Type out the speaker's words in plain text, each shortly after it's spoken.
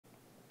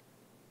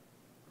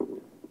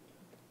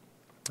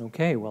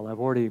Okay, well, I've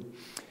already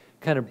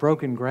kind of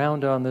broken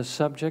ground on this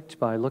subject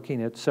by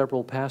looking at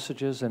several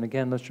passages. And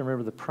again, let's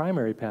remember the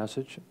primary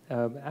passage.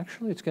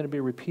 Actually, it's going to be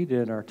repeated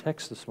in our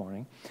text this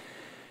morning.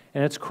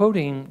 And it's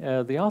quoting,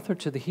 the author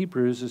to the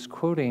Hebrews is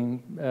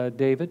quoting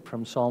David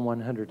from Psalm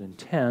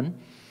 110.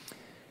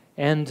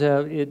 And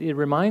it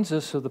reminds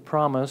us of the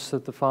promise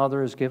that the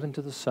Father has given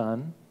to the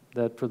Son,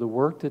 that for the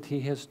work that he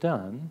has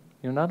done,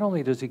 not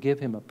only does he give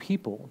him a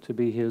people to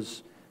be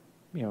his,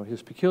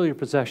 his peculiar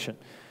possession,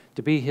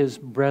 to be his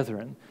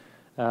brethren,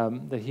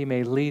 that he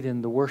may lead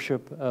in the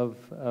worship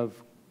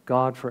of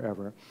God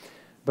forever,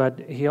 but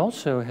he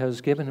also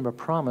has given him a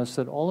promise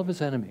that all of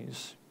his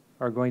enemies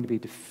are going to be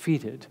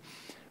defeated,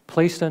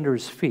 placed under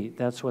his feet.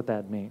 That's what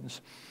that means.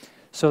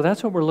 So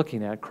that's what we're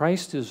looking at.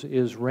 Christ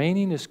is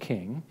reigning as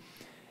king,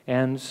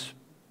 and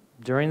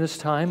during this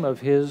time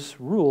of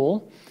his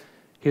rule,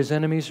 his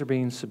enemies are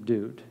being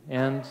subdued.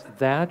 And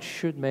that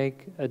should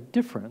make a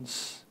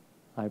difference,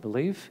 I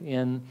believe,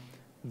 in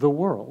the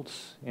world,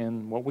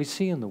 in what we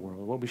see in the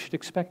world, what we should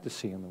expect to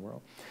see in the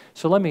world.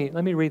 So let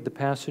me read the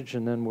passage,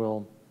 and then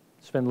we'll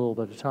spend a little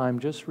bit of time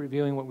just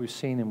reviewing what we've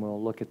seen, and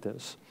we'll look at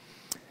this.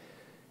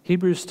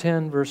 Hebrews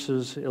 10,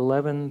 verses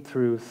 11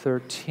 through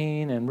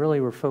 13, and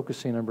really we're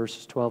focusing on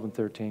verses 12 and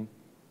 13.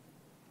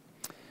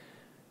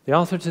 The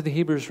author to the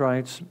Hebrews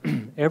writes,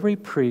 "Every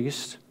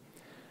priest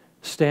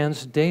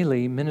stands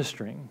daily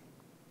ministering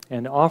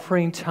and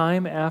offering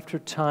time after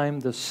time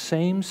the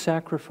same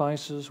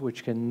sacrifices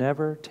which can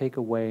never take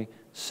away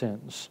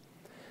sins.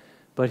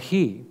 But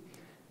he,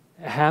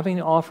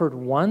 having offered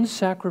one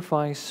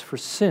sacrifice for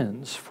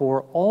sins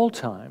for all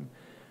time,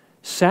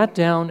 sat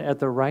down at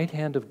the right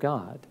hand of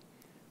God,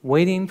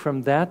 waiting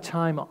from that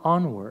time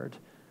onward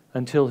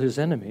until his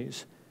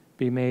enemies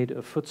be made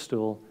a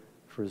footstool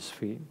for his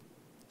feet."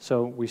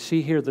 So we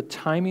see here the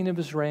timing of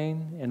his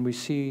reign, and we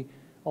see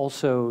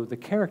also the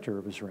character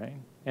of his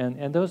reign.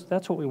 And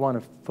that's what we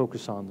want to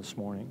focus on this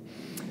morning.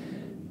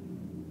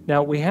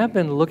 Now, we have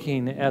been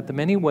looking at the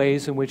many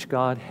ways in which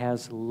God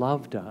has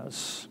loved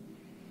us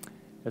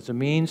as a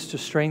means to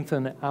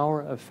strengthen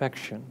our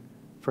affection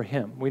for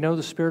him. We know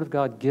the Spirit of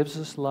God gives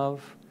us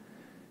love,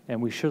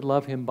 and we should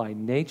love him by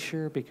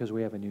nature because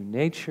we have a new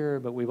nature,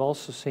 but we've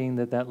also seen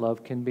that that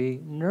love can be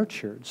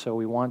nurtured. So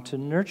we want to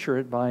nurture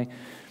it by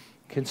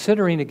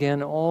considering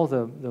again all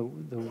the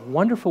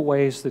wonderful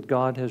ways that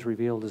God has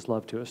revealed his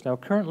love to us. Now,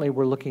 currently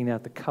we're looking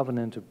at the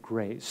covenant of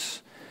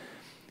grace.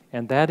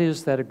 And that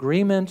is that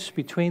agreement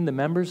between the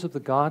members of the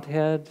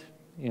Godhead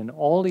from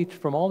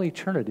all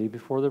eternity,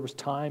 before there was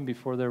time,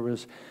 before there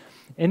was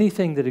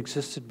anything that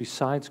existed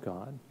besides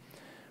God,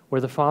 where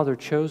the Father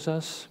chose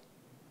us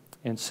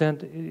and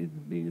sent,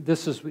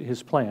 this is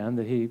his plan,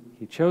 that he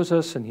chose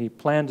us and he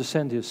planned to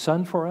send his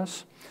Son for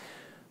us.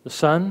 The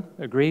Son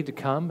agreed to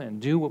come and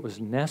do what was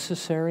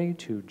necessary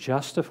to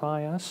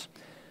justify us,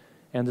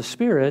 and the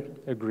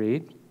Spirit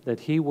agreed that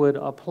he would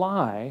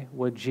apply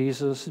what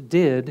Jesus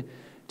did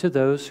to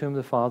those whom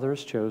the Father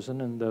has chosen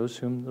and those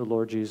whom the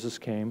Lord Jesus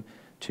came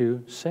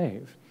to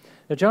save.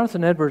 Now,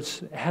 Jonathan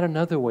Edwards had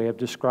another way of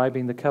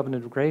describing the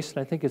covenant of grace, and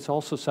I think it's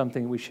also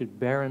something we should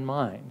bear in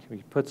mind.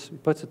 He puts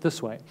it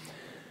this way: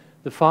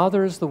 the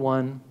Father is the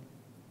one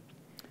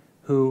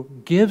who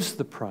gives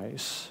the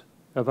price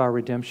of our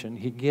redemption.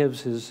 He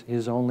gives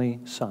his only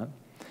Son.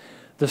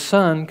 The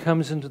Son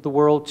comes into the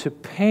world to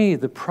pay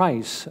the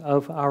price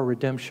of our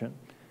redemption.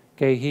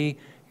 Okay, he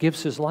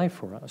gives his life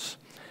for us.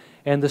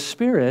 And the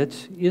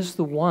Spirit is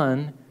the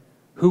one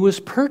who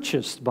was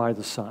purchased by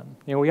the Son.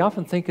 We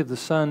often think of the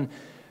Son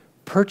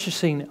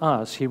purchasing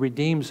us. He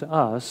redeems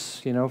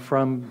us,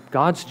 from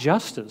God's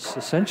justice,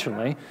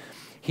 essentially.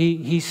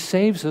 He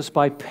saves us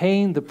by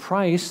paying the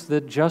price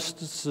that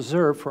justice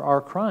deserved for our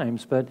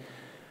crimes. But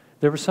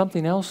there was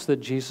something else that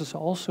Jesus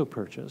also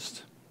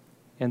purchased,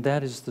 and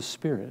that is the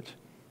Spirit.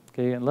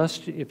 Okay,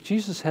 if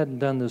Jesus hadn't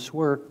done this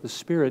work, the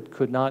Spirit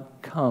could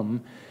not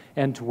come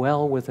and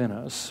dwell within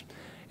us.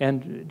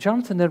 And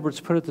Jonathan Edwards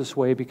put it this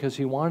way because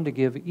he wanted to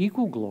give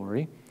equal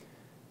glory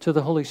to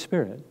the Holy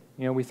Spirit.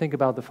 We think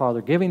about the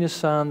Father giving his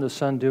Son, the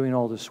Son doing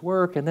all this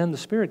work, and then the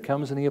Spirit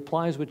comes and he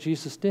applies what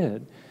Jesus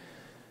did.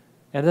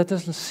 And that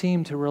doesn't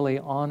seem to really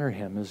honor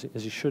him as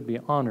he should be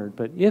honored.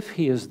 But if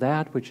he is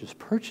that which is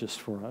purchased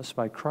for us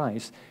by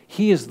Christ,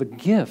 he is the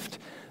gift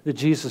that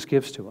Jesus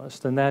gives to us,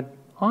 then that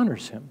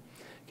honors him.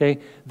 Okay?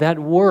 That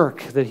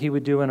work that he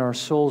would do in our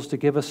souls to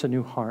give us a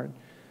new heart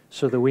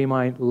so that we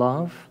might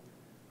love,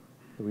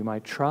 that we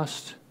might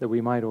trust, that we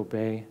might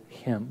obey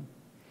him.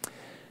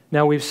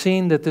 Now, we've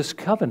seen that this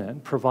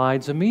covenant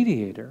provides a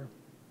mediator,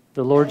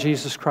 the Lord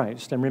Jesus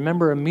Christ. And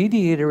remember, a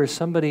mediator is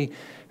somebody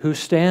who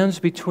stands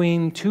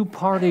between two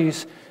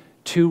parties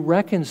to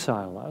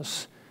reconcile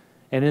us.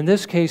 And in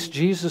this case,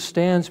 Jesus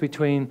stands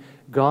between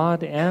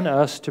God and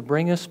us to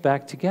bring us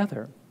back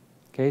together,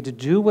 okay, to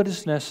do what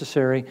is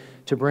necessary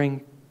to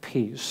bring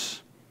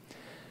peace.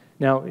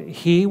 Now,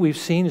 we've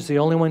seen, is the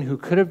only one who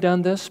could have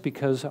done this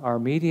because our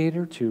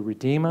mediator to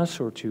redeem us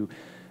or to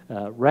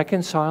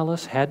reconcile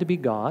us had to be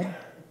God.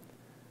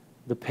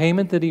 The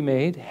payment that he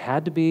made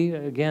had to be,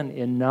 again,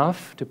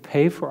 enough to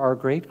pay for our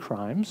great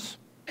crimes.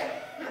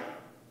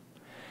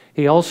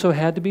 He also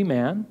had to be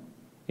man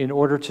in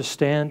order to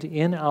stand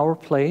in our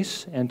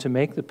place and to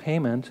make the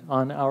payment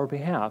on our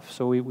behalf.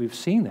 So we've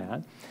seen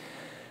that.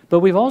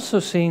 But we've also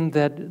seen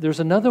that there's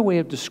another way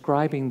of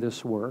describing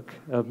this work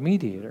of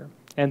mediator,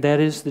 and that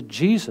is that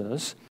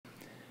Jesus,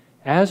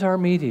 as our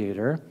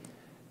mediator,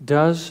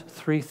 does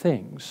three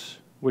things,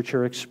 which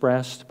are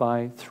expressed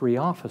by three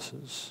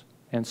offices.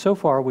 And so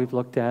far, we've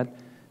looked at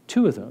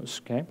two of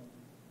those, okay?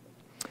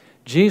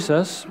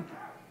 Jesus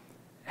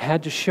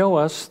had to show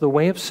us the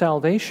way of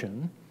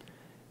salvation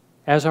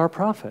as our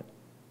prophet.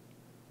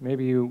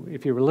 Maybe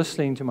if you were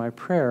listening to my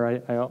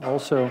prayer, I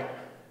also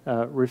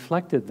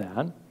reflected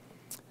that.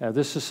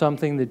 This is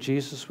something that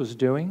Jesus was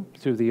doing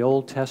through the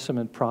Old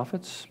Testament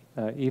prophets,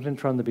 even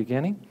from the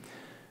beginning.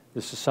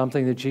 This is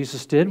something that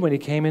Jesus did when he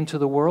came into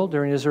the world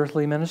during his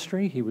earthly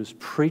ministry. He was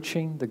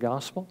preaching the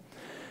gospel.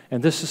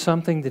 And this is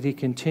something that he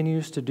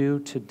continues to do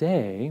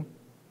today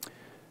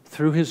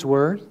through his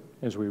word,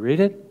 as we read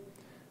it,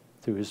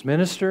 through his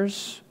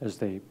ministers, as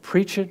they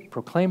preach it,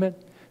 proclaim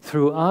it,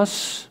 through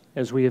us,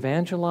 as we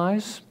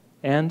evangelize,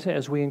 and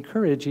as we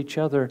encourage each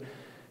other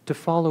to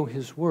follow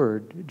his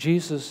word.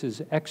 Jesus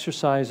is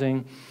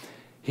exercising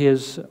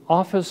his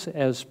office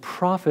as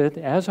prophet,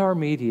 as our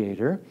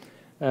mediator,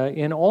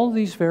 in all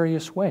these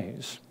various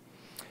ways.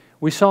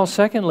 We saw,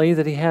 secondly,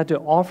 that he had to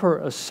offer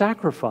a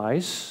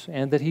sacrifice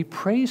and that he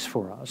prays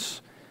for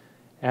us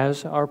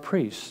as our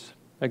priest.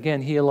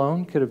 Again, he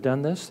alone could have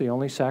done this, the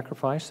only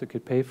sacrifice that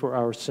could pay for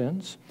our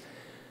sins.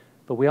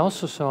 But we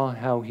also saw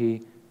how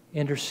he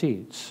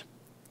intercedes,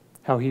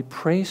 how he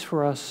prays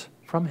for us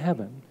from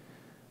heaven,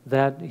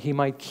 that he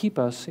might keep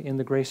us in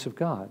the grace of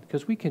God,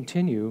 because we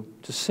continue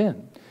to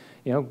sin.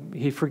 You know,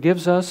 he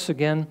forgives us,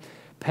 again,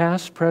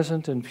 past,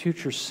 present, and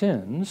future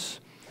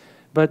sins.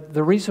 But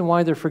the reason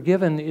why they're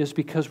forgiven is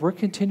because we're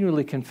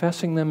continually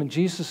confessing them, and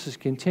Jesus is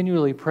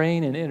continually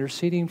praying and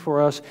interceding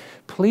for us,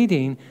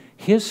 pleading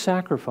his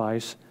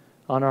sacrifice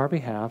on our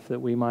behalf that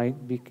we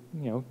might be,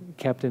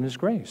 kept in his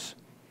grace.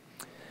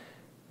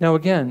 Now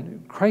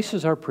again, Christ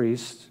is our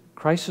priest,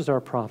 Christ is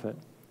our prophet.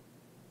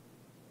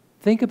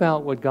 Think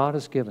about what God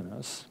has given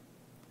us.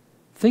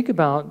 Think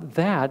about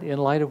that in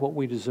light of what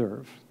we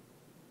deserve.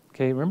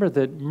 Okay, remember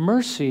that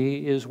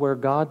mercy is where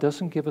God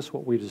doesn't give us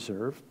what we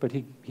deserve, but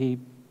he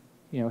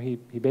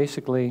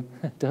basically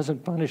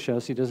doesn't punish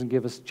us. He doesn't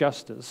give us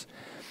justice.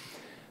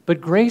 But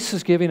grace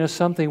is giving us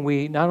something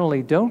we not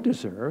only don't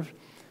deserve,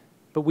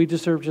 but we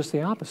deserve just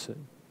the opposite.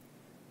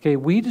 Okay,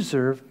 we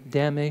deserve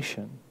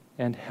damnation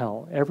and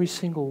hell, every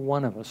single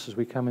one of us as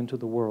we come into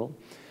the world.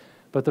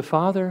 But the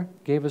Father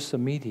gave us a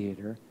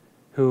mediator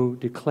who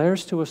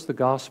declares to us the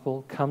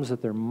gospel, comes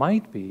that there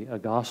might be a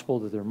gospel,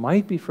 that there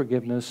might be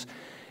forgiveness,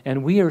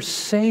 and we are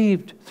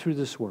saved through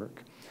this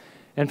work.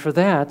 And for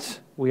that,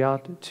 we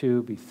ought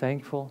to be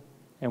thankful,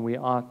 and we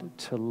ought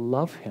to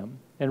love him.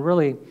 And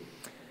really,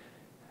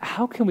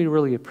 how can we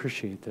really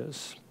appreciate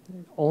this?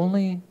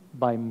 Only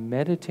by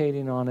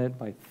meditating on it,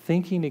 by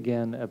thinking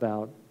again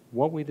about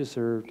what we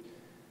deserved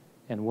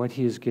and what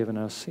he has given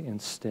us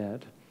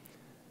instead.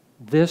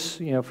 This,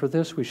 for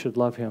this we should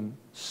love him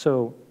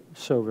so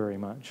very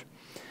much.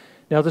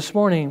 Now this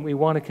morning, we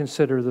want to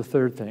consider the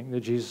third thing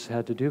that Jesus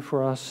had to do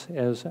for us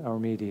as our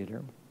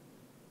mediator.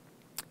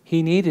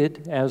 He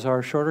needed, as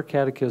our shorter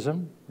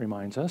catechism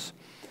reminds us,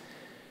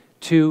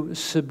 to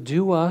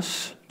subdue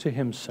us to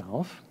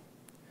himself,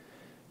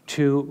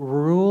 to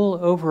rule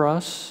over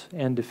us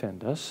and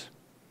defend us,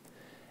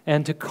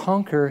 and to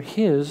conquer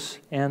his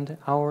and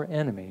our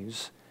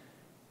enemies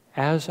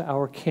as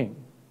our king.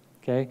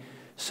 Okay?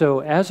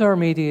 So as our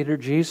mediator,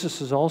 Jesus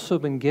has also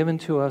been given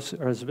to us,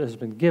 or has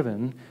been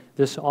given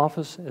this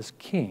office as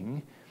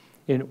king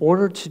in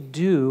order to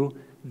do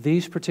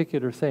these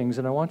particular things.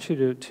 And I want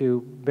you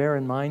to bear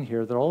in mind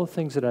here that all the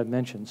things that I've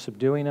mentioned,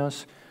 subduing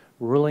us,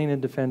 ruling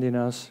and defending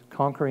us,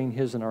 conquering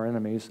his and our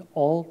enemies,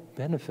 all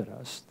benefit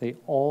us. They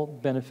all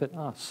benefit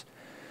us.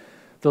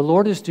 The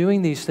Lord is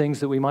doing these things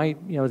that we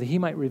might, that he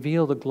might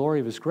reveal the glory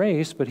of his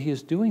grace, but he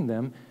is doing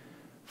them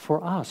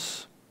for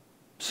us,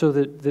 so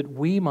that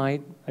we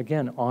might,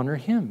 again, honor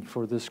him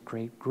for this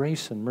great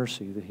grace and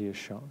mercy that he has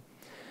shown.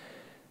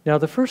 Now,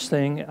 the first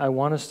thing I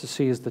want us to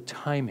see is the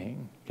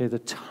timing, okay, the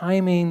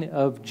timing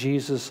of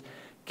Jesus'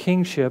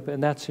 kingship,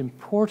 and that's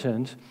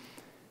important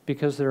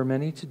because there are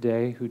many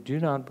today who do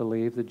not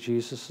believe that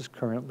Jesus is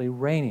currently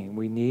reigning.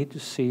 We need to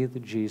see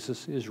that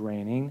Jesus is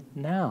reigning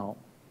now.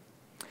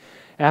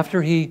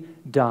 After he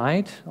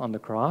died on the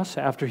cross,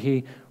 after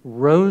he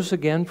rose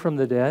again from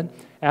the dead,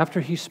 after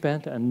he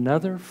spent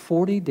another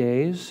 40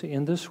 days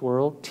in this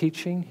world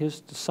teaching his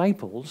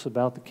disciples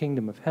about the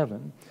kingdom of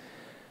heaven,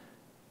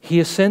 he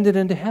ascended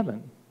into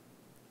heaven.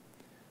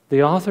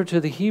 The author to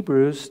the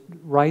Hebrews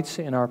writes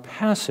in our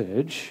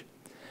passage,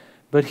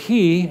 "But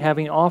he,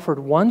 having offered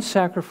one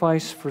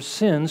sacrifice for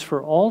sins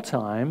for all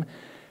time,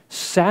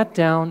 sat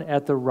down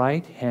at the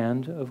right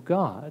hand of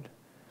God."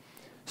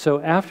 So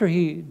after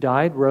he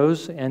died,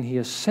 rose, and he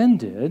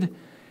ascended,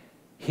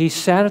 He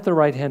sat at the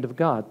right hand of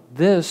God.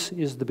 This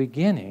is the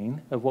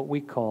beginning of what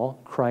we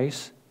call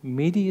Christ's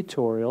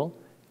mediatorial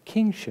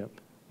kingship,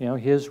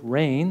 his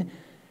reign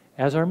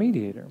as our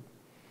mediator.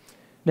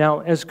 Now,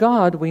 as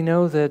God, we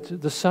know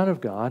that the Son of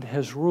God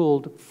has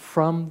ruled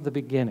from the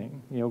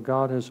beginning.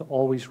 God has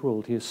always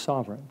ruled. He is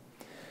sovereign.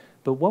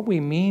 But what we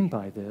mean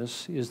by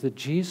this is that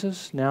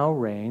Jesus now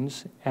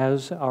reigns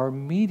as our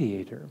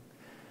mediator.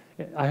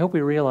 I hope we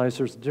realize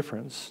there's a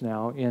difference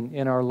now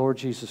in our Lord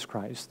Jesus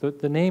Christ.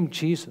 The name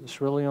Jesus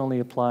really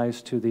only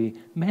applies to the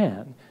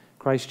man,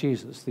 Christ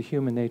Jesus, the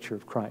human nature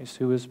of Christ,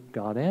 who is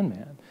God and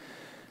man.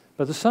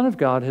 But the Son of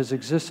God has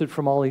existed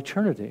from all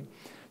eternity.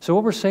 So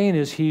what we're saying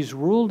is he's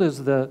ruled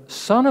as the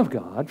Son of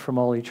God from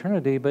all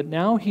eternity, but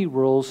now he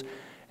rules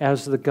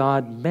as the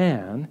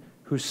God-man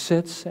who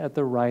sits at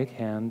the right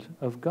hand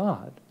of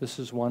God. This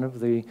is one of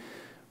the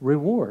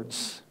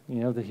rewards,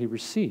 that he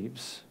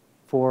receives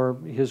for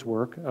his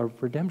work of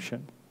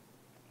redemption.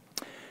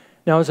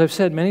 Now, as I've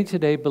said, many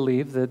today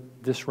believe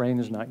that this reign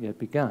has not yet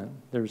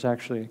begun. There's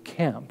actually a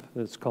camp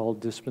that's called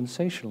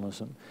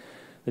dispensationalism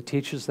that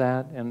teaches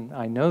that, and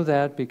I know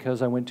that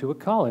because I went to a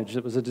college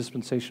that was a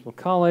dispensational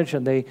college,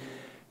 and they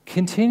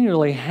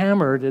continually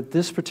hammered at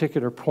this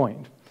particular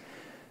point.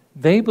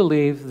 They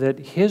believe that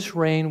his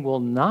reign will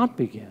not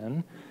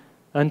begin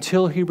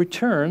until he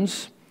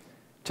returns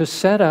to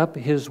set up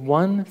his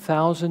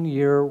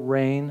 1,000-year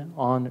reign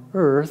on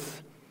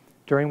earth,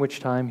 during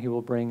which time he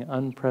will bring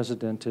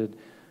unprecedented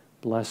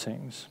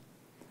blessings.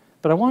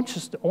 But I want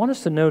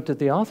us to note that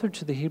the author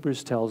to the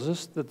Hebrews tells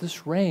us that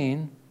this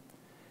reign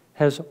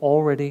has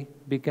already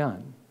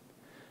begun,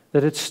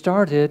 that it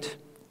started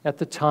at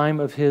the time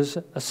of his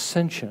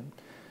ascension.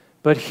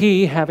 But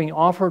he, having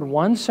offered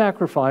one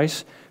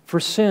sacrifice for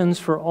sins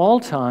for all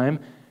time,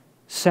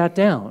 sat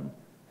down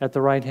at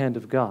the right hand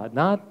of God.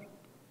 Not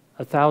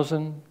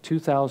 1,000,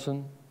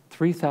 2,000,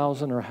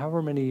 3,000, or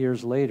however many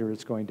years later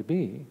it's going to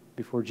be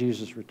before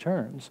Jesus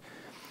returns.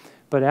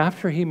 But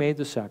after he made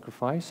the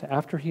sacrifice,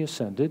 after he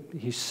ascended,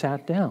 he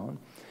sat down.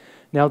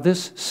 Now,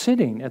 this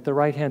sitting at the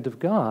right hand of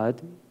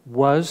God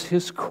was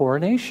his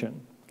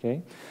coronation.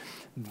 Okay?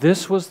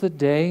 This was the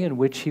day in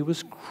which he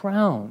was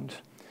crowned,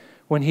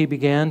 when he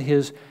began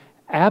his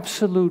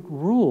absolute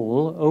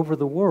rule over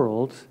the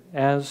world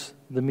as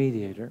the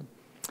mediator.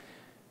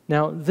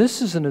 Now,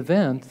 this is an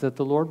event that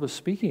the Lord was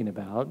speaking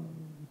about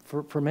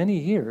for many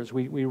years.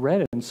 We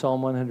read it in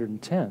Psalm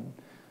 110,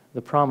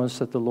 the promise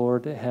that the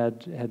Lord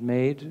had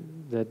made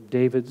that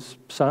David's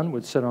son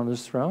would sit on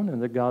his throne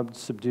and that God would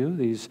subdue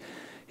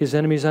his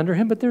enemies under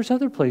him. But there's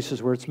other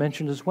places where it's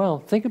mentioned as well.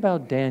 Think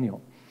about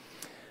Daniel.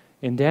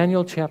 In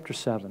Daniel chapter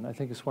 7, I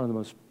think it's one of the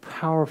most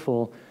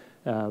powerful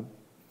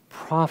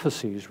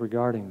prophecies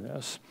regarding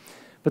this.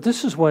 But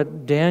this is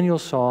what Daniel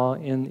saw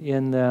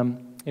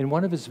in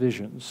one of his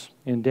visions,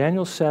 in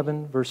Daniel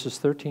 7, verses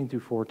 13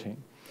 through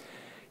 14.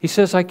 He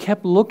says, I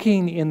kept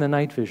looking in the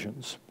night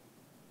visions,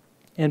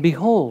 and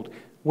behold,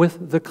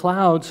 with the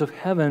clouds of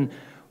heaven,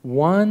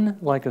 one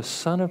like a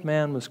son of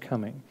man was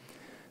coming.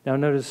 Now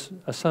notice,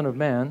 a son of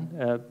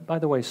man, by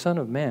the way, son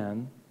of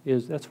man,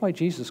 that's why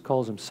Jesus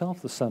calls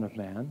himself the Son of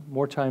Man,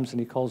 more times than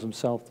he calls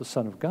himself the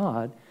Son of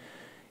God.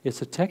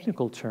 It's a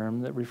technical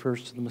term that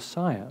refers to the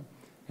Messiah.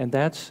 And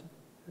that's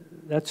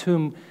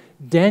whom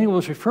Daniel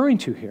was referring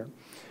to here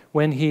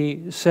when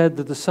he said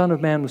that the Son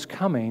of Man was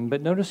coming.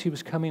 But notice he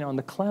was coming on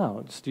the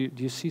clouds. Do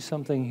you see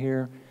something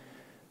here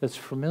that's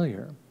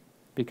familiar?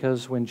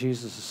 Because when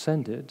Jesus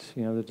ascended,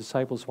 the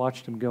disciples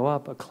watched him go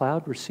up, a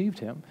cloud received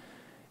him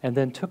and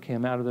then took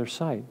him out of their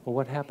sight. Well,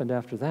 what happened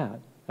after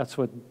that? That's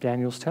what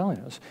Daniel's telling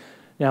us.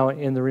 Now,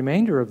 in the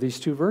remainder of these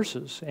two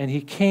verses, and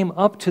he came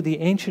up to the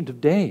Ancient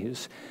of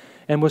Days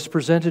and was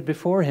presented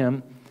before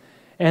him,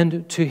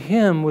 and to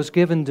him was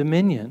given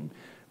dominion,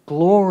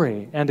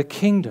 glory, and a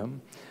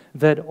kingdom,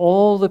 that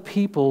all the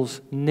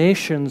peoples,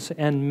 nations,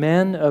 and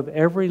men of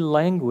every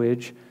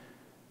language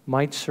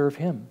might serve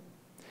him.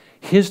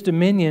 His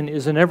dominion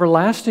is an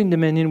everlasting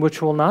dominion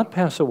which will not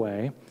pass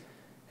away,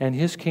 and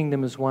his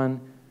kingdom is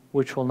one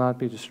which will not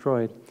be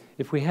destroyed.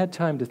 If we had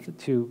time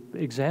to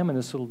examine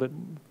this a little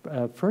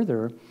bit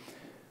further,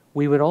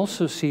 we would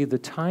also see the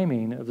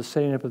timing of the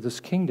setting up of this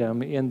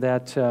kingdom in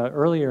that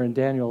earlier in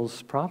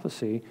Daniel's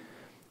prophecy,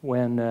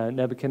 when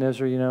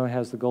Nebuchadnezzar,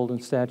 has the golden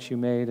statue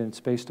made, and it's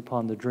based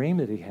upon the dream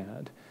that he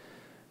had.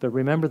 But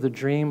remember the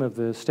dream of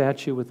the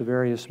statue with the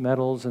various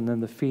metals and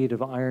then the feet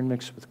of iron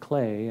mixed with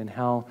clay, and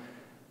how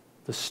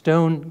the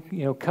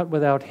stone, cut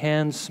without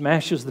hands,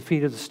 smashes the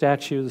feet of the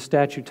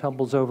statue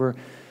tumbles over,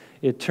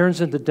 it turns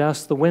into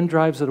dust, the wind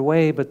drives it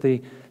away, but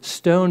the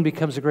stone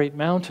becomes a great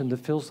mountain that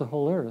fills the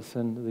whole earth.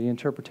 And the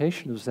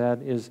interpretation of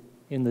that is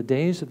in the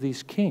days of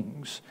these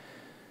kings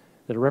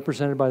that are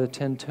represented by the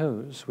 10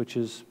 toes, which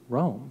is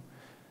Rome,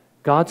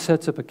 God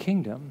sets up a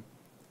kingdom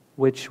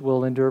which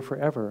will endure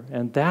forever.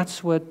 And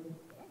that's what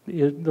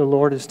the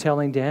Lord is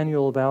telling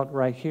Daniel about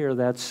right here,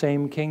 that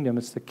same kingdom.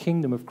 It's the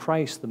kingdom of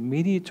Christ, the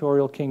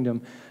mediatorial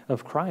kingdom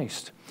of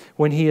Christ.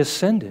 When he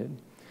ascended,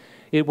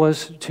 it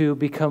was to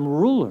become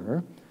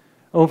ruler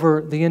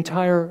over the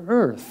entire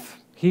earth.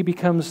 He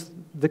becomes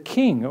the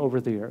king over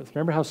the earth.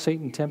 Remember how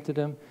Satan tempted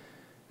him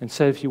and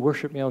said, if you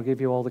worship me, I'll give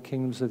you all the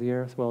kingdoms of the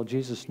earth? Well,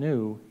 Jesus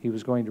knew he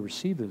was going to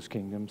receive those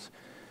kingdoms,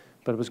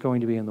 but it was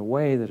going to be in the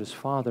way that his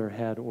Father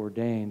had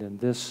ordained, and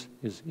this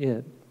is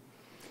it.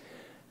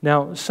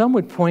 Now, some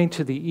would point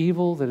to the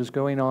evil that is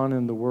going on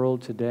in the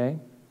world today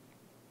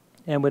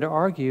and would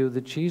argue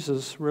that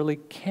Jesus really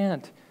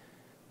can't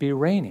be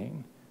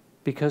reigning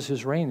because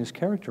his reign is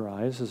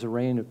characterized as a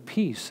reign of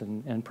peace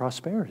and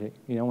prosperity.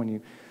 You know,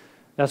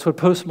 that's what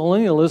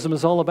postmillennialism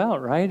is all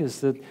about, right?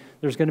 Is that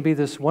there's going to be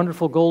this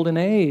wonderful golden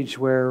age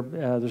where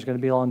there's going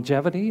to be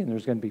longevity and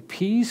there's going to be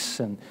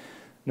peace and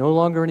no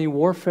longer any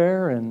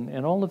warfare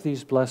and all of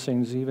these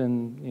blessings,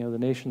 even, you know, the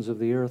nations of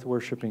the earth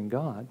worshiping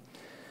God.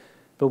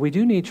 But we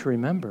do need to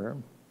remember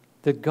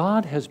that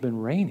God has been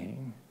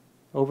reigning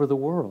over the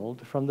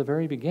world from the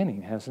very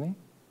beginning, hasn't he?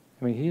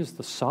 I mean, he is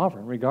the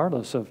sovereign,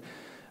 regardless of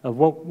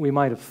what we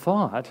might have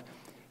thought.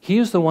 He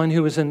is the one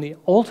who is in the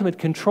ultimate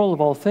control of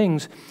all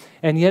things,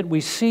 and yet we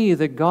see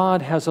that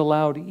God has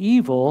allowed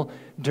evil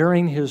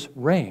during his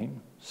reign.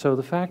 So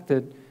the fact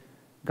that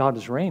God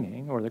is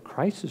reigning, or that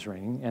Christ is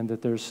reigning, and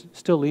that there's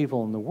still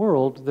evil in the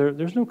world,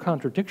 there's no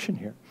contradiction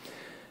here.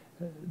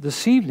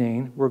 This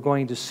evening, we're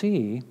going to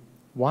see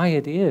why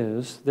it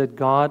is that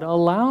God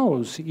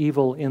allows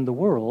evil in the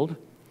world,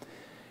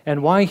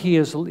 and why he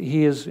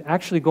is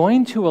actually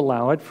going to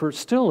allow it for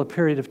still a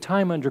period of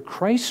time under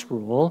Christ's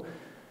rule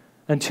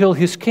until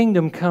his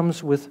kingdom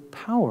comes with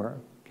power.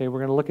 Okay, we're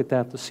going to look at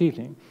that this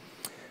evening.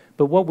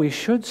 But what we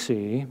should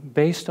see,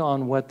 based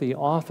on what the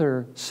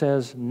author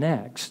says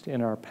next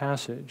in our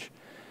passage,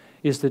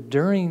 is that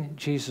during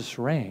Jesus'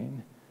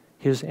 reign,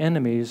 his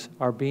enemies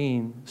are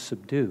being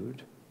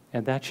subdued,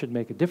 and that should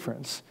make a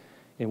difference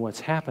in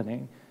what's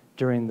happening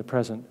during the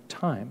present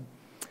time.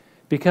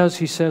 Because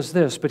he says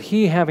this, but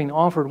he, having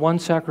offered one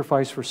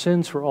sacrifice for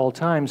sins for all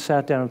time,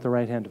 sat down at the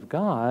right hand of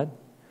God,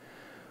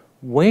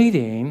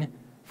 waiting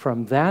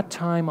from that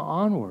time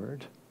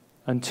onward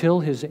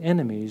until his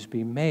enemies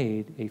be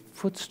made a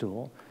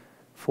footstool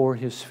for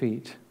his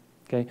feet.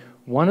 Okay?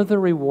 One of the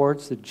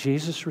rewards that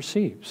Jesus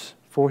receives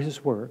for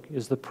his work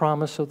is the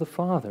promise of the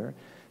Father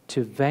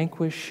to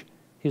vanquish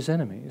his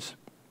enemies.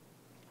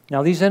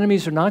 Now, these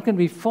enemies are not going to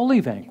be fully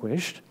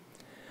vanquished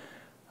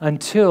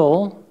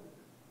until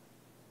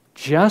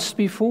just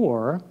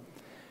before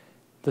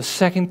the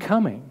second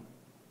coming.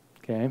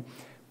 Okay?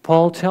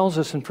 Paul tells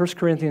us in 1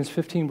 Corinthians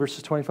 15,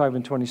 verses 25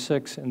 and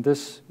 26, and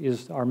this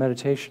is our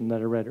meditation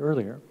that I read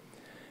earlier.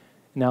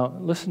 Now,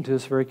 listen to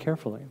this very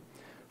carefully.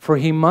 For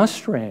he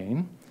must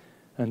reign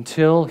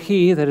until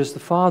he, that is the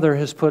Father,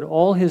 has put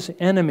all his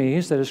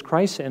enemies, that is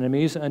Christ's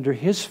enemies, under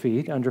his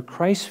feet, under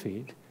Christ's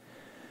feet.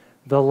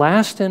 The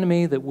last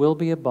enemy that will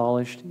be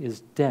abolished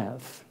is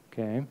death.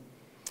 Okay?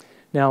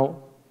 Now,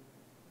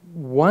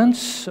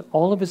 once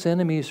all of his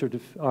enemies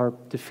are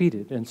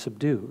defeated and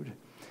subdued,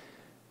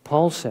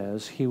 Paul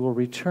says he will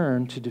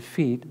return to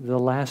defeat the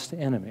last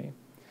enemy.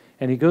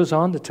 And he goes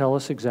on to tell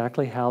us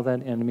exactly how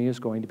that enemy is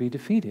going to be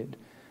defeated.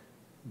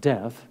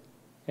 Death,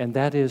 and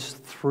that is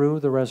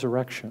through the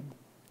resurrection.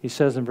 He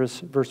says in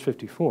verse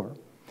 54,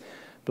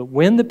 but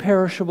when the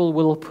perishable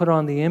will have put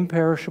on the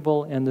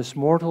imperishable, and this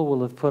mortal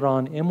will have put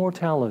on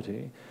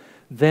immortality,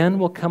 then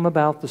will come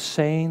about the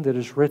saying that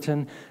is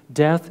written,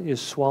 death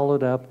is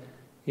swallowed up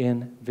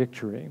in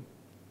victory.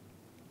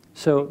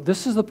 So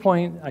this is the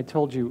point I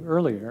told you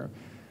earlier,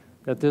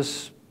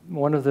 that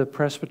one of the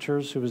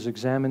presbyters who was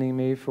examining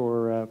me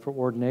for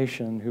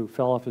ordination, who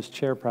fell off his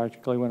chair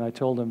practically when I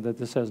told him that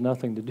this has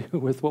nothing to do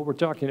with what we're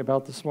talking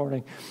about this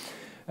morning,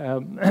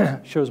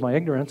 shows my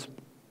ignorance.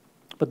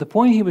 But the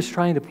point he was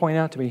trying to point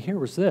out to me here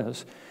was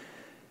this: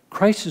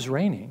 Christ is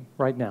reigning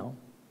right now.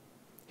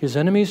 His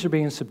enemies are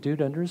being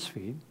subdued under his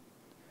feet,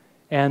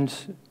 and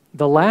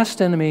the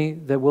last enemy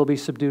that will be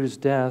subdued is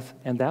death,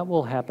 and that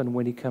will happen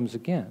when he comes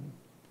again.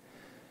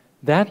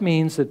 That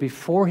means that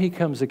before he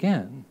comes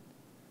again,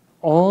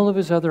 all of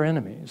his other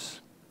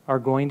enemies are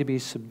going to be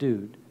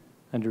subdued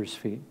under his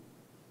feet.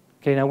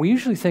 Okay, now we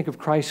usually think of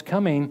Christ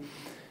coming,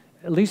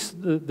 at least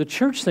the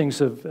church thinks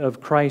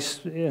of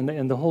Christ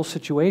and the whole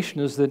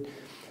situation is that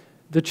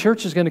the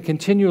church is going to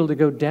continually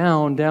go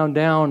down, down,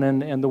 down,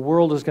 and the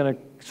world is going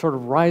to sort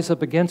of rise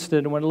up against it,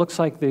 and when it looks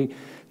like the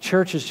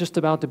church is just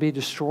about to be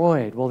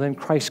destroyed, well, then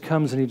Christ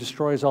comes and he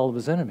destroys all of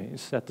his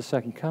enemies at the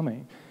second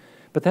coming.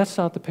 But that's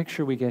not the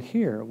picture we get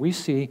here. We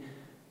see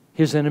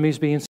his enemies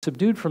being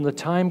subdued from the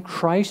time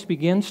Christ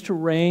begins to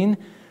reign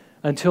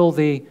until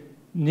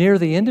near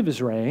the end of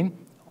his reign.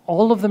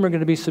 All of them are going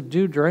to be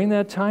subdued during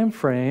that time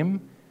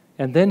frame,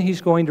 and then he's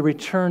going to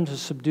return to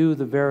subdue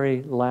the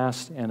very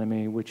last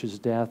enemy, which is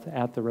death,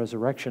 at the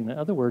resurrection. In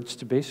other words,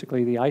 to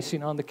basically the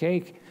icing on the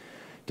cake,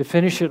 to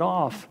finish it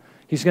off.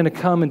 He's going to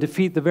come and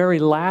defeat the very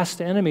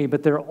last enemy,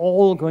 but they're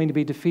all going to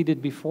be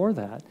defeated before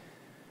that.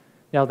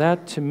 Now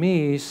that, to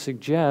me,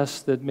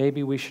 suggests that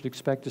maybe we should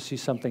expect to see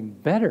something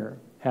better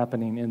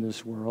happening in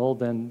this world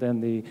than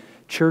the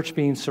church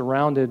being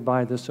surrounded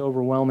by this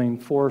overwhelming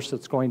force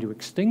that's going to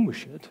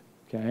extinguish it.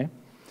 Okay?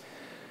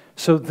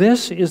 So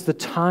this is the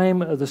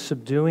time of the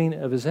subduing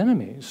of his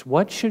enemies.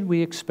 What should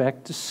we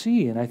expect to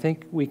see? And I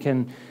think we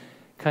can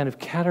kind of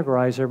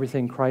categorize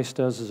everything Christ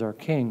does as our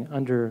king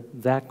under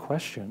that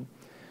question.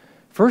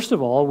 First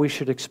of all, we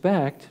should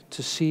expect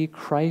to see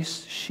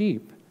Christ's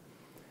sheep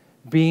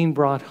being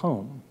brought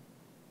home.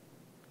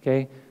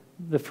 Okay?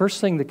 The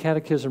first thing the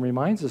Catechism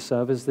reminds us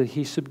of is that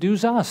he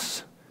subdues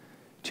us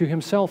to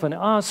himself, and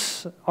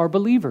us are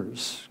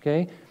believers.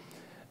 Okay?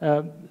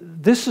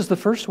 This is the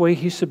first way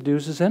he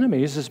subdues his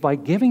enemies, is by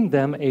giving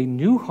them a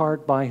new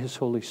heart by his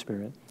Holy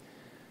Spirit,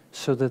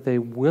 so that they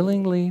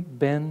willingly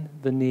bend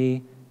the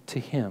knee to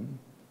him.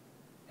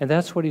 And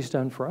that's what he's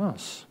done for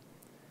us.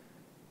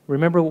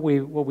 Remember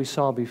what we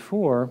saw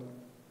before.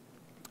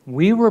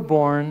 We were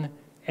born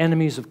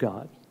enemies of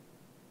God.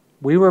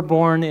 We were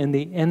born in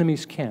the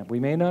enemy's camp. We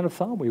may not have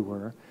thought we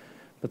were,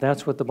 but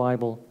that's what the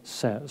Bible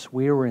says.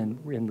 We were in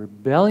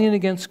rebellion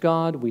against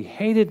God. We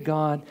hated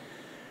God,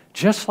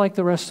 just like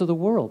the rest of the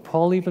world.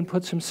 Paul even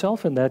puts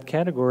himself in that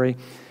category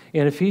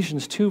in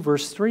Ephesians 2,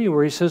 verse 3,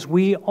 where he says,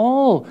 "We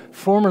all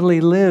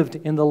formerly lived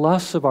in the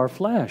lusts of our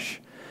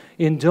flesh,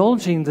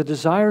 indulging the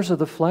desires of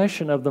the flesh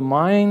and of the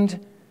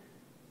mind,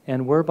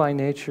 and were by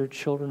nature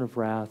children of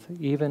wrath,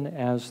 even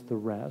as the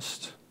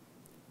rest."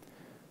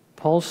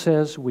 Paul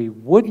says we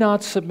would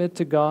not submit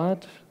to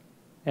God,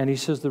 and he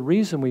says the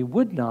reason we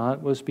would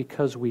not was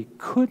because we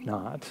could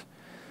not.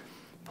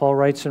 Paul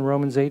writes in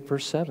Romans 8,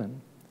 verse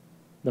 7,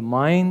 "The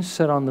mind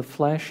set on the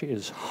flesh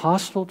is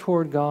hostile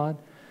toward God,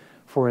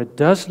 for it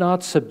does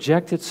not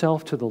subject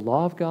itself to the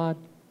law of God,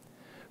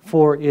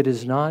 for it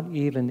is not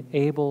even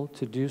able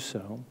to do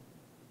so."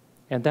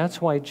 And that's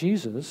why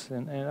Jesus,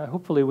 and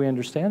hopefully we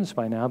understand this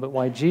by now, but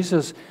why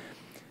Jesus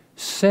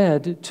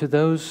said to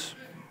those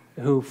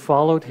who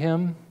followed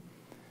him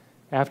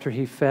after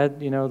he fed,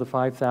 the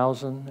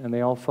 5,000, and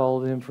they all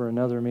followed him for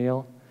another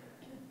meal,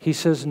 he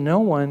says, "No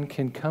one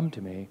can come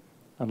to me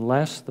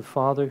unless the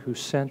Father who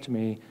sent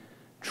me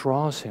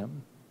draws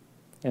him."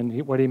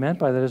 And what he meant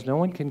by that is no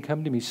one can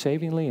come to me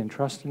savingly and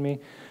trust in me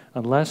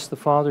unless the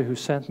Father who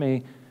sent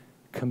me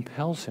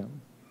compels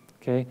him,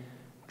 okay?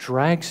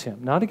 Drags him,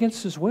 not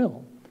against his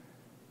will,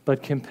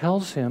 but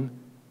compels him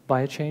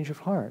by a change of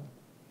heart.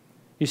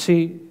 You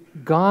see,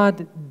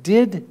 God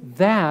did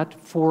that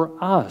for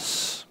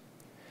us.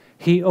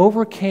 He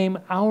overcame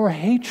our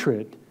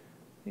hatred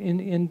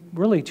in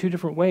really two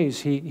different ways.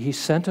 He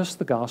sent us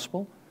the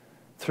gospel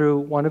through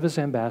one of his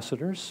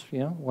ambassadors,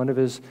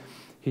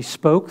 he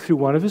spoke through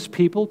one of his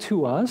people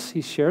to us.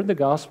 He shared the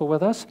gospel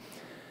with us.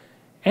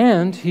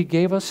 And he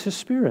gave us his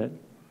Spirit.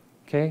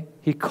 Okay?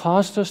 He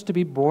caused us to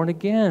be born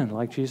again,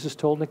 like Jesus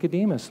told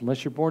Nicodemus.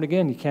 Unless you're born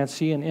again, you can't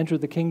see and enter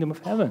the kingdom of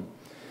heaven.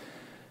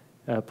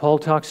 Paul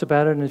talks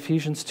about it in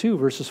Ephesians 2,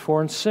 verses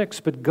 4 and 6.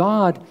 "But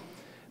God,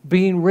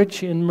 being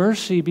rich in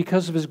mercy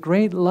because of his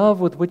great love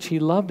with which he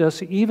loved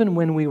us, even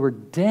when we were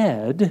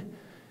dead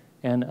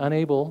and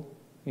unable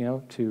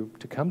to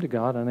come to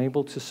God,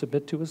 unable to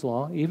submit to his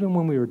law, even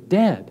when we were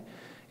dead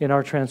in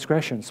our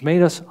transgressions,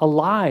 made us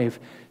alive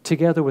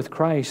together with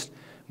Christ.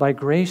 By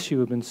grace you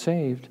have been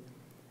saved,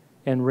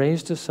 and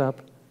raised us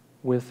up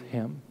with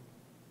him."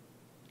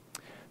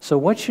 So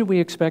what should we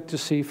expect to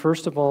see,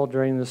 first of all,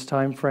 during this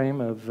time frame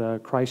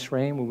of Christ's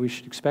reign? Well, we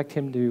should expect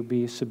him to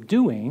be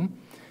subduing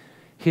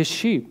his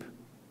sheep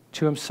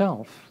to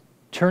himself,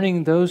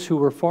 turning those who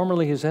were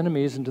formerly his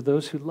enemies into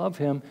those who love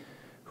him,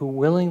 who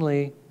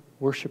willingly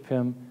worship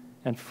him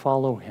and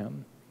follow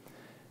him.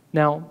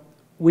 Now,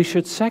 we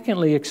should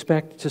secondly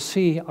expect to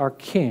see our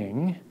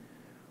king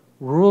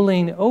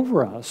ruling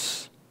over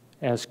us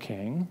as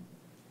king.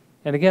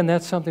 And again,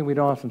 that's something we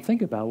don't often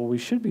think about. Well, we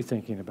should be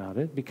thinking about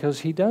it because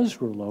he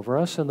does rule over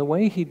us, and the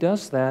way he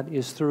does that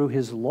is through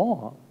his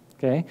law,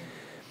 okay?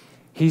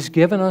 He's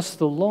given us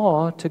the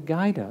law to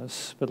guide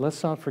us, but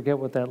let's not forget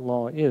what that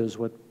law is,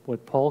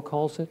 what Paul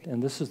calls it,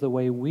 and this is the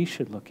way we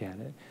should look at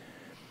it.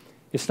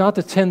 It's not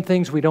the 10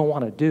 things we don't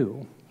want to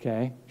do,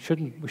 okay?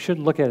 We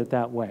shouldn't look at it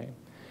that way.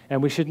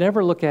 And we should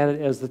never look at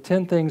it as the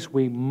 10 things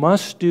we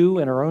must do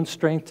in our own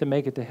strength to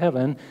make it to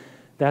heaven.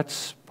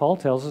 Paul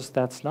tells us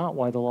that's not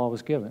why the law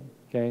was given,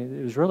 okay?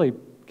 It was really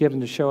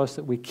given to show us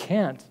that we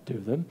can't do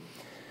them.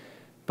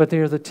 But they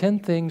are the 10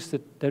 things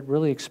that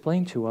really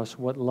explain to us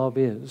what love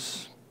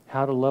is,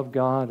 how to love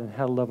God and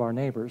how to love our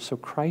neighbors. So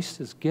Christ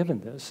has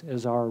given this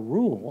as our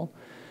rule,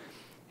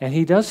 and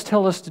he does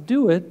tell us to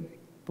do it.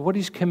 But what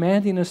he's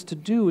commanding us to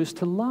do is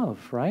to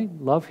love, right?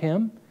 Love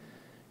him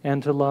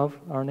and to love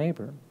our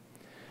neighbor.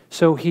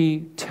 So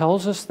he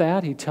tells us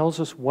that. He tells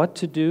us what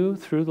to do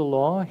through the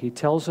law. He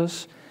tells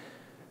us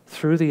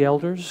through the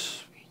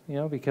elders,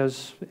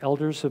 because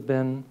elders have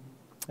been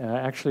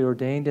actually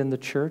ordained in the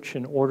church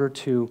in order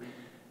to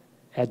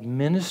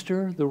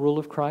administer the rule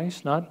of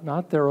Christ,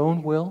 not their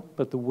own will,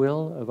 but the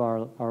will of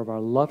our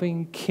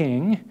loving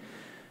King.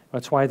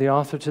 That's why the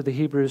author to the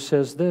Hebrews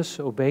says this: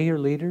 "Obey your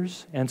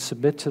leaders and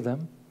submit to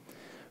them,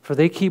 for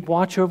they keep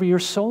watch over your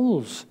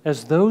souls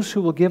as those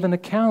who will give an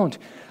account.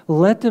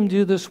 Let them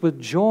do this with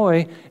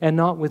joy and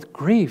not with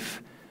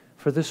grief,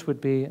 for this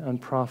would be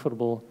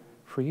unprofitable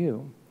for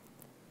you."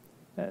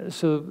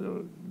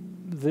 So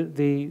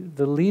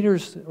the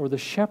leaders or the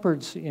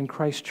shepherds in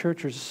Christ's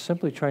church are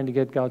simply trying to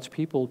get God's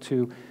people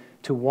to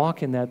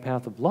walk in that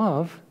path of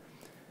love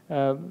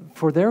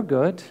for their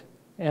good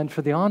and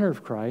for the honor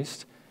of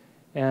Christ.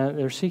 And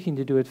they're seeking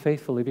to do it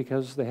faithfully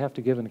because they have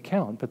to give an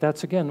account. But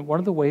that's, again, one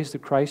of the ways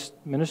that Christ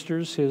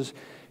ministers his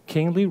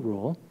kingly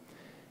rule.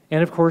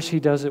 And, of course, he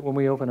does it when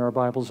we open our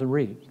Bibles and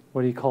read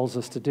what he calls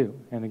us to do.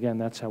 And, again,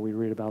 that's how we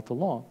read about the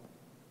law.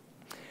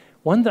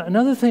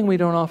 Another thing we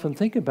don't often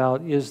think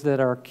about is that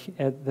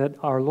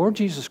our Lord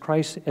Jesus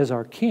Christ as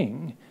our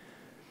King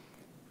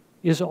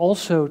is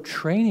also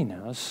training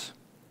us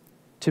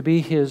to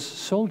be his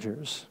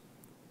soldiers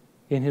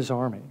in his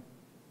army.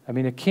 I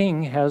mean, a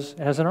king has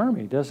an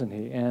army, doesn't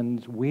he?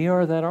 And we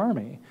are that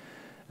army.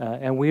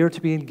 And we are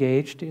to be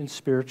engaged in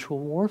spiritual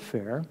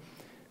warfare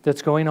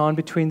that's going on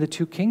between the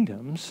two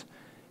kingdoms.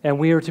 And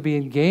we are to be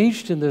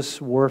engaged in this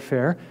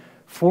warfare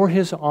for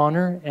his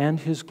honor and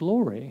his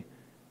glory,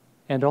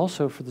 and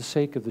also for the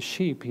sake of the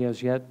sheep he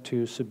has yet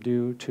to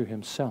subdue to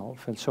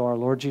himself. And so our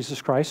Lord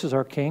Jesus Christ, as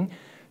our King,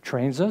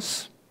 trains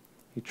us.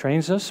 He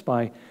trains us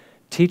by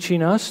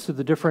teaching us through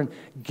the different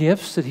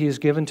gifts that he has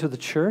given to the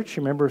church.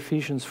 Remember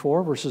Ephesians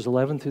 4, verses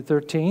 11 through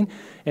 13.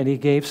 And he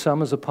gave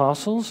some as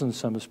apostles, and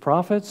some as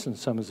prophets, and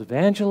some as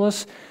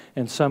evangelists,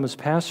 and some as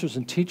pastors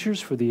and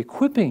teachers for the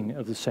equipping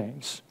of the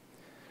saints.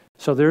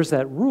 So there's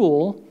that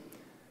rule,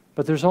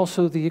 but there's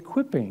also the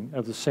equipping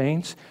of the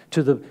saints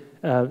to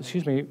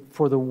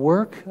for the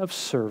work of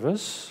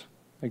service,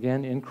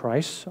 again, in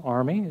Christ's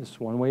army is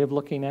one way of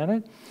looking at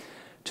it,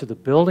 to the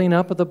building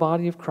up of the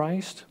body of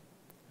Christ,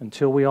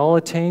 until we all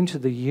attain to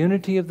the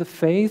unity of the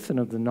faith and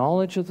of the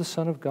knowledge of the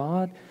Son of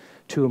God,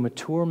 to a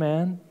mature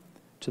man,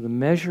 to the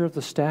measure of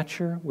the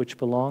stature which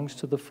belongs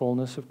to the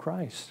fullness of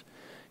Christ.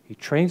 He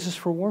trains us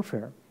for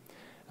warfare.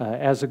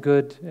 As a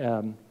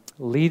good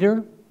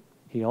leader,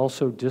 he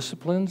also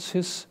disciplines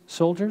his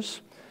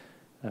soldiers.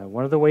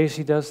 One of the ways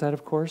he does that,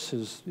 of course,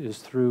 is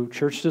through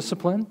church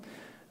discipline.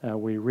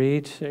 We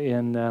read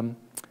in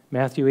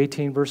Matthew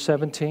 18, verse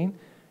 17,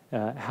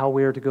 how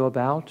we are to go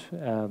about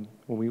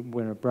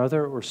when a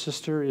brother or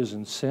sister is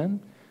in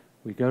sin.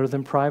 We go to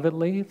them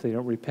privately. If they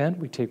don't repent,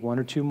 we take one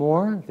or two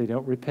more. If they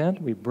don't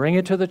repent, we bring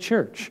it to the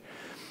church.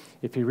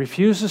 If he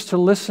refuses to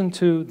listen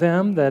to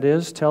them, that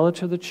is, tell it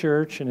to the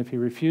church. And if he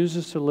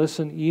refuses to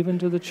listen even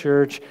to the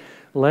church,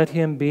 let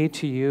him be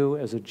to you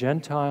as a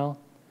Gentile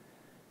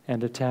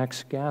and a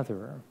tax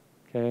gatherer.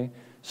 Okay?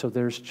 So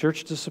there's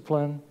church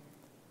discipline,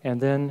 and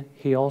then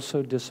he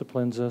also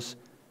disciplines us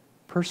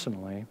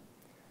personally.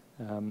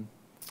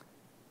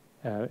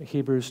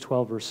 Hebrews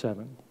 12, verse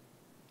 7.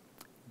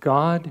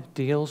 God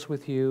deals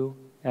with you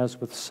as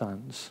with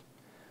sons.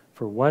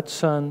 For what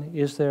son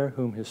is there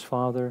whom his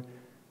father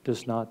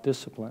does not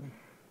discipline?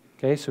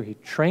 Okay, so he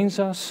trains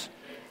us,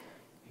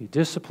 he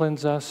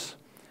disciplines us,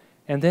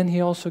 and then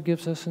he also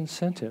gives us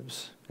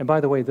incentives. And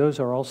by the way, those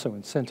are also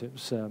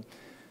incentives.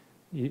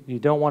 You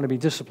don't want to be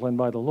disciplined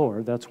by the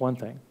Lord, that's one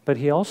thing. But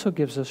he also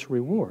gives us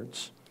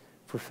rewards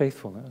for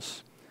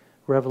faithfulness.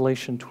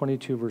 Revelation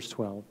 22, verse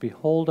 12.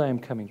 Behold, I am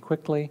coming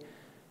quickly,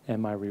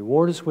 and my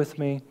reward is with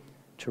me,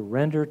 to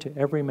render to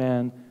every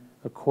man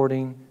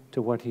according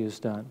to what he has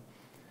done.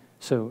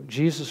 So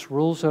Jesus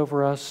rules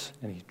over us,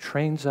 and he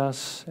trains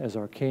us as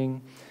our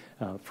King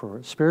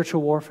for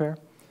spiritual warfare.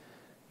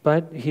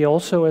 But he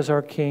also, as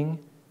our King,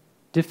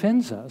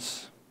 defends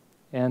us.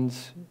 And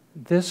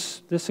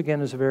this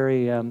again, is a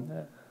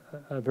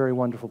very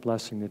wonderful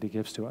blessing that he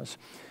gives to us.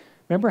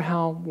 Remember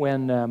how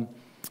when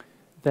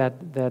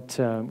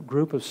that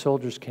group of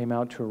soldiers came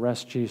out to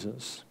arrest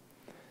Jesus,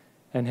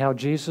 and how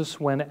Jesus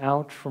went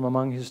out from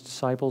among his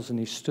disciples and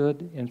he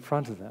stood in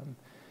front of them.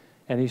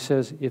 And he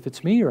says, if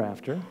it's me you're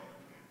after,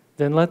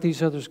 then let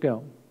these others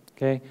go.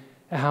 Okay?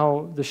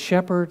 How the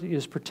shepherd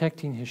is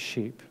protecting his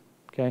sheep.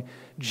 Okay?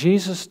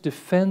 Jesus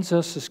defends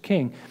us as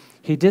King.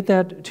 He did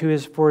that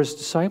for his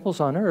disciples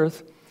on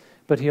earth,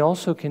 but he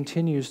also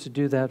continues to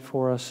do that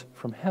for us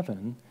from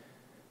heaven,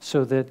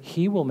 so that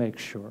he will make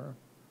sure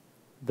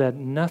that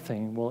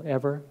nothing will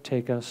ever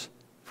take us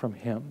from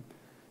him.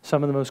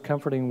 Some of the most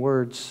comforting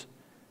words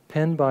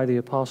penned by the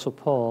Apostle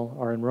Paul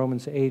are in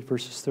Romans 8,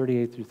 verses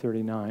 38 through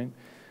 39,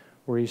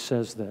 where he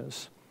says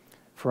this,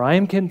 For I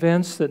am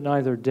convinced that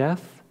neither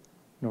death,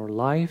 nor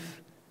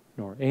life,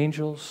 nor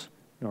angels,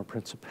 nor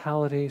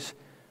principalities,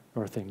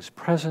 nor things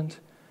present,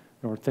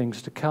 nor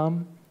things to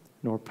come,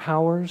 nor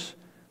powers,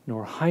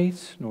 nor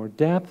height, nor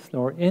depth,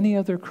 nor any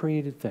other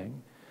created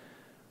thing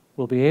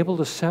will be able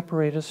to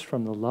separate us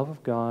from the love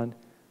of God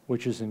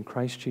which is in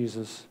Christ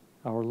Jesus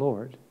our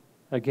Lord.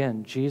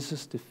 Again,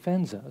 Jesus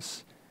defends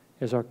us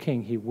as our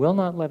King. He will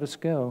not let us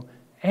go,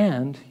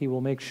 and he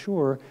will make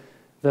sure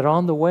that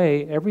on the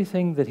way,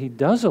 everything that he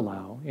does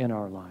allow in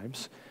our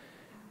lives,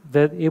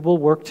 that it will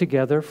work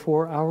together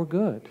for our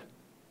good.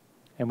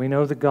 And we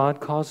know that God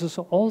causes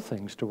all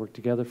things to work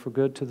together for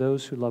good to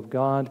those who love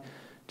God,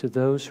 to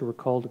those who are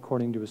called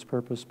according to his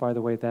purpose. By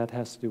the way, that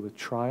has to do with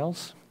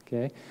trials,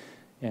 okay?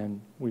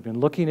 And we've been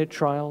looking at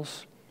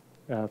trials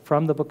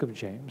from the book of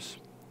James.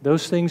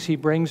 Those things he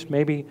brings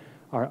maybe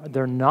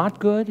they're not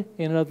good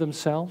in and of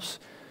themselves.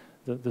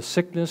 The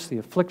sickness, the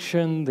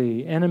affliction,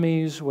 the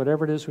enemies,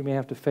 whatever it is we may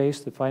have to face,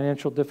 the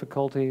financial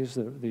difficulties,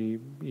 the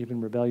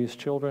even rebellious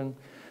children,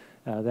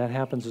 that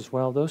happens as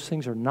well. Those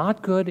things are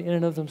not good in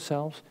and of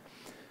themselves,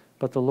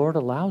 but the Lord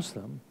allows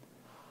them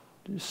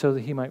so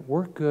that He might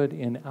work good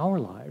in our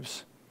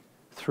lives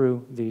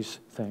through these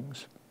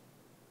things.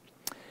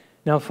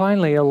 Now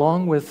finally,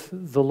 along with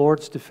the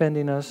Lord's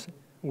defending us,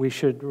 we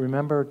should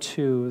remember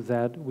too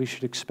that we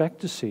should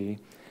expect to see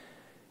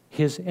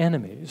His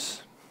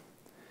enemies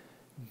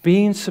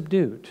being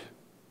subdued.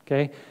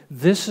 Okay?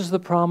 This is the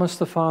promise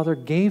the Father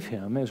gave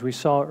Him, as we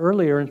saw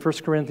earlier in 1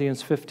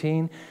 Corinthians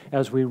 15,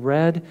 as we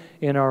read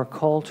in our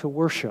call to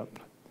worship.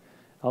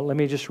 Let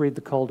me just read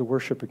the call to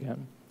worship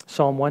again.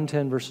 Psalm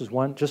 110, verses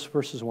 1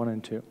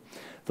 and 2.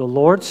 The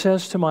Lord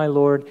says to my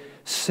Lord,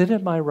 sit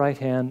at my right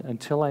hand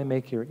until I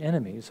make your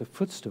enemies a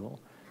footstool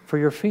for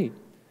your feet.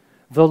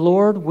 The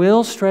Lord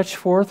will stretch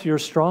forth your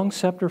strong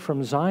scepter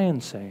from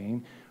Zion,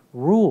 saying,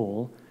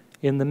 rule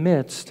in the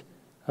midst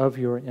of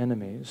your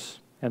enemies.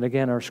 And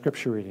again, our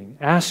scripture reading.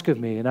 Ask of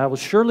me, and I will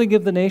surely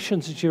give the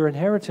nations as your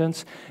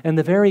inheritance, and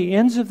the very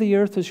ends of the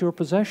earth as your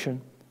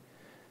possession.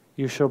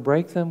 You shall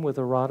break them with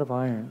a rod of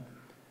iron.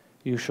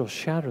 You shall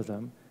shatter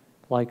them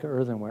like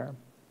earthenware.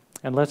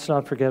 And let's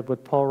not forget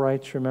what Paul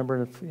writes,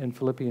 remember in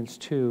Philippians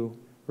 2,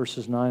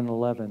 verses 9 and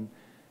 11,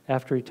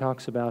 after he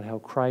talks about how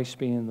Christ,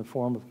 being in the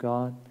form of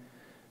God,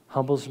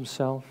 humbles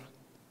Himself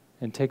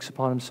and takes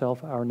upon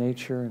Himself our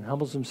nature and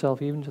humbles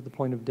Himself even to the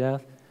point of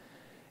death.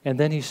 And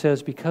then he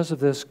says, because of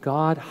this,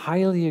 God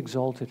highly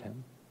exalted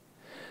Him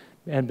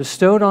and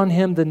bestowed on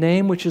Him the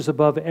name which is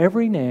above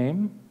every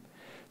name,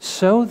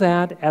 so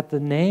that at the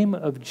name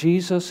of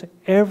Jesus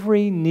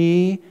every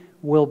knee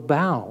will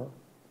bow,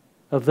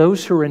 of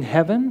those who are in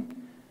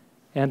heaven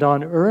and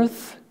on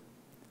earth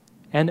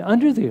and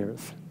under the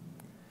earth,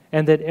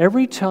 and that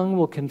every tongue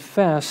will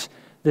confess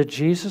that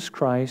Jesus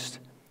Christ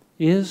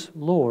is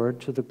Lord,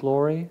 to the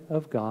glory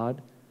of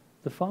God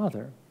the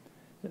Father.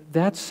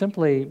 That's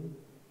simply,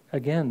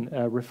 again,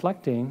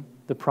 reflecting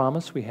the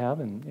promise we have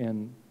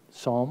in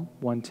Psalm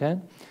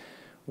 110,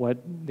 what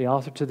the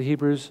author to the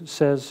Hebrews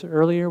says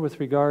earlier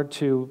with regard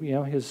to,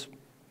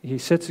 he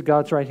sits at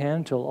God's right hand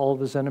until all of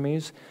His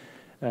enemies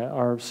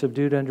are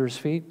subdued under His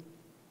feet.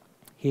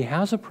 He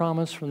has a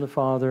promise from the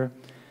Father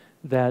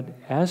that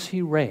as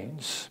He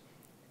reigns,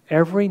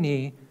 every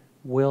knee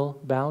will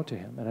bow to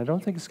Him. And I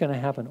don't think it's going to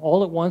happen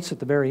all at once at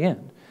the very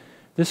end.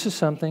 This is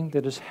something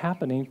that is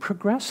happening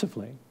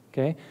progressively.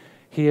 Okay?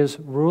 He is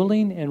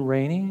ruling and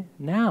reigning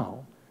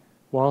now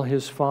while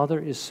His Father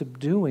is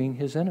subduing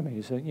His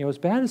enemies. And, as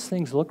bad as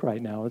things look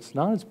right now, it's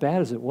not as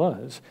bad as it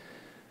was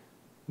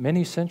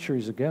many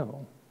centuries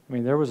ago. I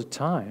mean, there was a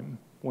time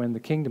when the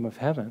kingdom of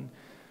heaven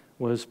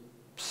was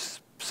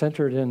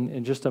centered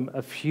in just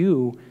a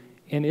few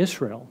in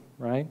Israel,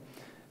 right?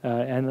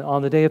 And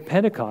on the day of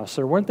Pentecost,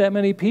 there weren't that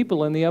many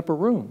people in the upper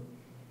room.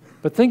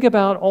 But think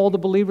about all the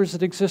believers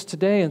that exist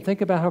today, and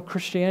think about how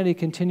Christianity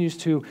continues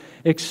to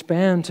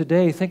expand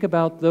today. Think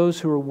about those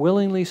who are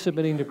willingly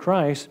submitting to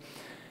Christ,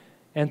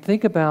 and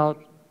think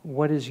about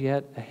what is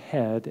yet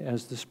ahead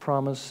as this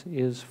promise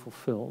is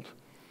fulfilled.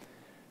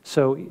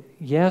 So,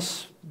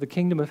 yes, the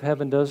kingdom of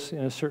heaven does,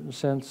 in a certain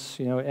sense,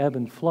 ebb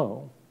and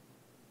flow.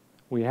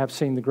 We have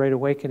seen the Great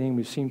Awakening.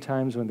 We've seen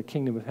times when the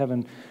kingdom of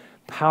heaven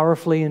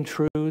powerfully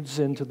intrudes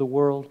into the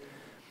world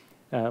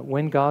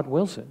when God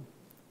wills it.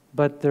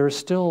 But there is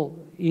still,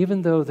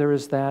 even though there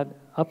is that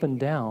up and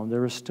down,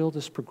 there is still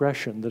this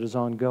progression that is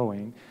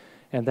ongoing,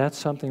 and that's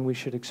something we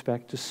should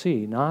expect to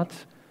see. Not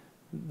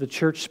the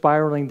church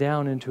spiraling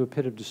down into a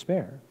pit of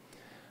despair,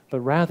 but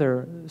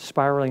rather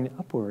spiraling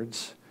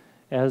upwards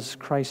as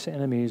Christ's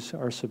enemies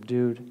are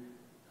subdued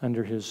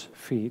under His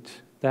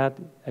feet. That,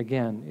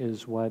 again,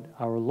 is what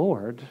our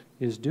Lord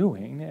is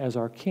doing as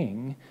our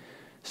King,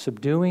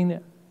 subduing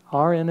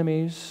our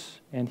enemies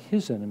and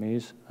His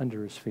enemies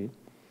under His feet.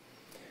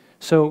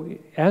 So,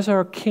 as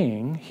our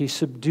King, He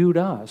subdued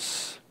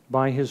us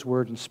by His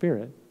word and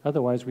Spirit.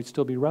 Otherwise, we'd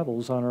still be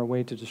rebels on our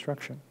way to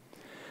destruction.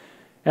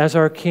 As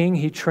our King,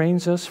 He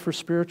trains us for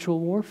spiritual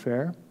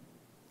warfare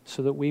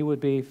so that we would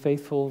be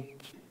faithful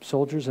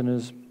soldiers in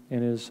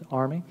His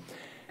army.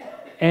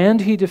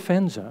 And He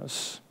defends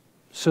us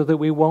so that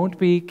we won't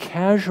be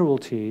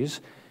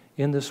casualties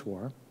in this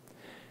war.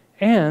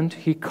 And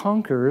He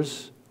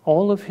conquers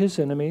all of His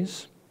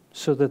enemies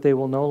so that they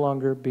will no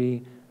longer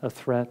be a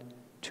threat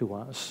to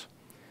us.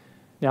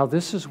 Now,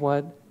 this is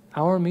what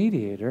our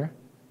mediator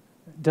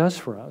does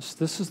for us.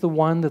 This is the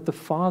one that the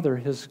Father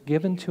has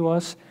given to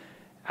us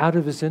out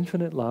of His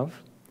infinite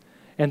love.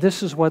 And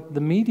this is what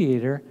the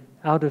mediator,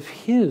 out of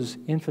His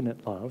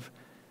infinite love,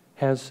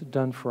 has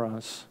done for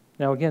us.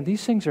 Now, again,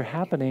 these things are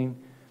happening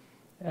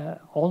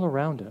all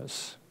around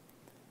us.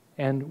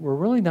 And we're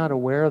really not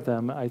aware of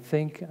them, I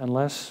think,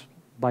 unless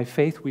by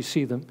faith we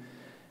see them.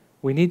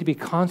 We need to be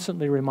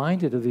constantly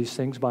reminded of these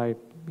things by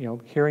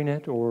hearing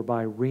it or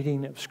by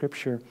reading of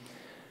Scripture.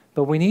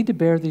 But we need to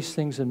bear these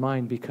things in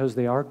mind because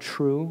they are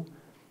true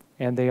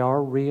and they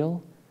are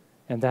real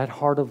And that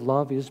heart of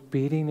love is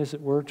beating, as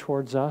it were,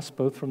 towards us,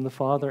 both from the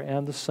Father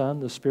and the Son.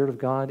 The Spirit of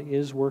God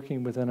is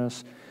working within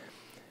us.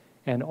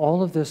 And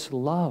all of this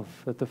love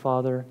that the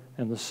Father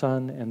and the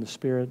Son and the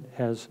Spirit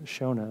has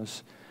shown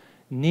us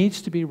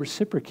needs to be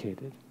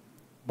reciprocated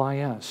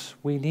by us.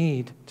 We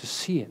need to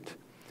see it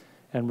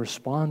and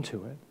respond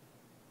to it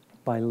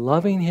by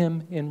loving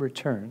Him in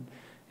return,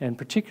 and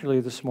particularly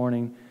this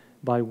morning,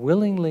 by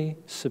willingly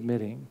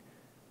submitting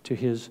to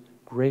His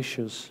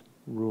gracious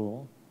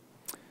rule.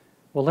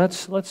 Well,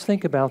 let's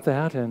think about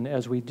that, and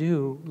as we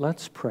do,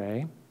 let's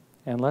pray,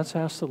 and let's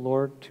ask the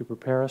Lord to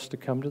prepare us to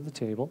come to the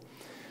table,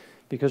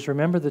 because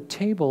remember, the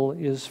table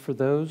is for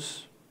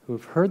those who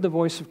have heard the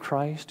voice of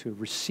Christ, who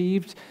have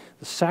received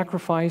the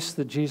sacrifice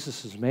that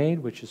Jesus has made,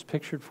 which is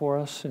pictured for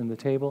us in the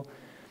table,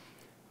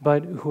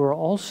 but who are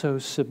also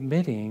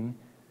submitting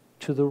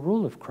to the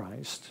rule of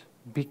Christ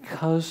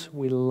because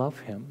we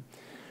love Him.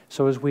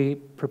 So as we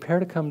prepare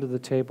to come to the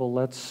table,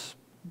 let's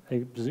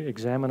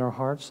examine our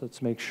hearts. Let's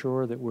make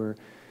sure that we're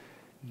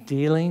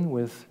dealing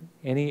with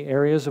any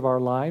areas of our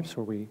lives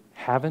where we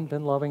haven't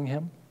been loving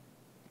Him.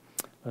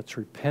 Let's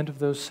repent of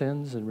those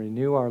sins and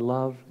renew our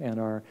love and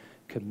our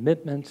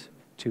commitment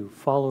to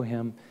follow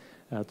Him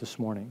this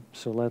morning.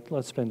 So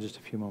let's spend just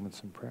a few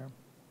moments in prayer.